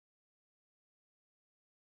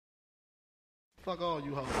Fuck all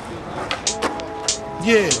you hoes.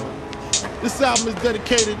 Yeah, this album is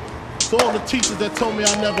dedicated to all the teachers that told me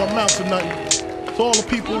I never amount to nothing. To all the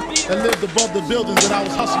people that lived above the buildings that I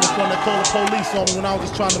was hustling from that called the police on me when I was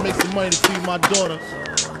just trying to make some money to feed my daughter.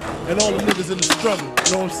 And all the niggas in the struggle, you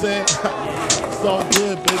know what I'm saying? It's all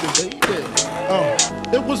good, baby.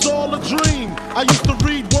 It was all a dream. I used to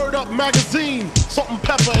read Word Up magazine, Salt and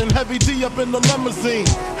Pepper and Heavy D up in the limousine,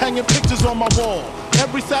 hanging pictures on my wall.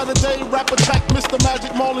 Every Saturday, rap attack, Mr.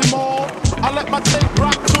 Magic Marley Marl. I let my tape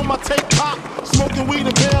rock till my tape pop, smoking weed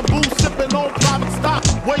and bamboo, sipping on private stock.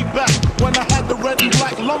 Way back when I had the red and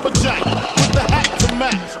black lumberjack with the hat to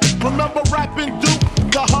match. Remember rapping Duke?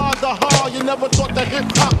 The hard. You never thought that hip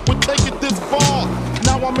hop would take it this far.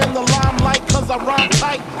 Now I'm in the limelight cause I rhyme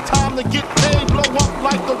tight. Time to get paid, blow up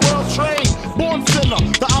like the world trade. Born sinner,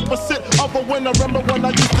 the opposite of a winner. Remember when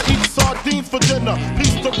I used to eat sardines for dinner?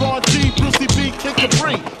 Peace to Ron G, Brucey B, Kid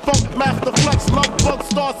Capri, Funk Master Flex, Love Bug,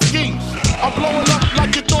 Star Ski. I'm blowing up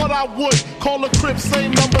like you thought I would. Call a crib,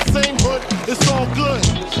 same number, same hood. It's all good.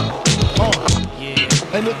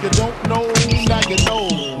 And if you don't know, now you know,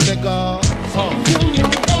 nigga. You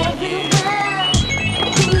know every word,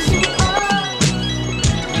 who you are.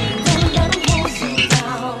 Don't let them hold you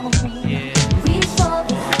down. Reach for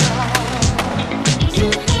the stars. You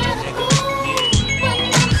have to go when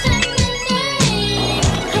I'm saying your name.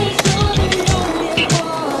 'Cause you're the only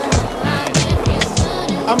one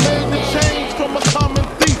I made the change from a common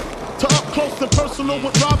thief to up close and personal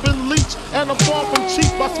with Robin Leach. And I'm far from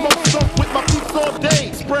cheap. I smoke dope with my peeps all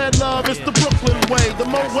day. Spread love, it's the Brooklyn way. The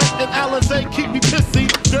Moet and Alizé keep me pissy.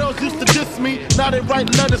 Girls used to diss me, now they write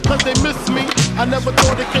letters cause they miss me. I never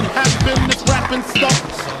thought it could happen, this rapping stuff.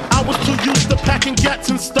 I was too used to packing gats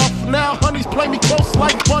and stuff. Now honeys play me close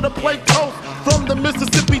like butter play toast. From the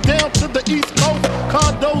Mississippi down to the East Coast,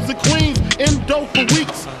 condos in Queens, in dough for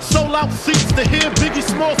weeks. Sold out seats to hear Biggie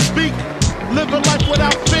Small speak. Living life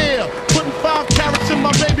without fear, putting 5 carats in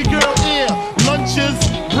my baby girl ear. Lunches,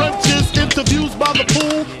 brunches, interviews by the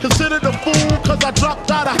pool. Considered a fool cause I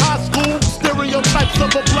dropped out of high school. Stereotypes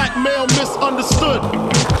of a black male misunderstood.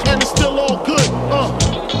 And it's still all good,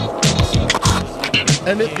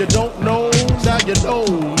 And if you don't know, now you know,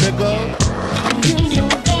 nigga.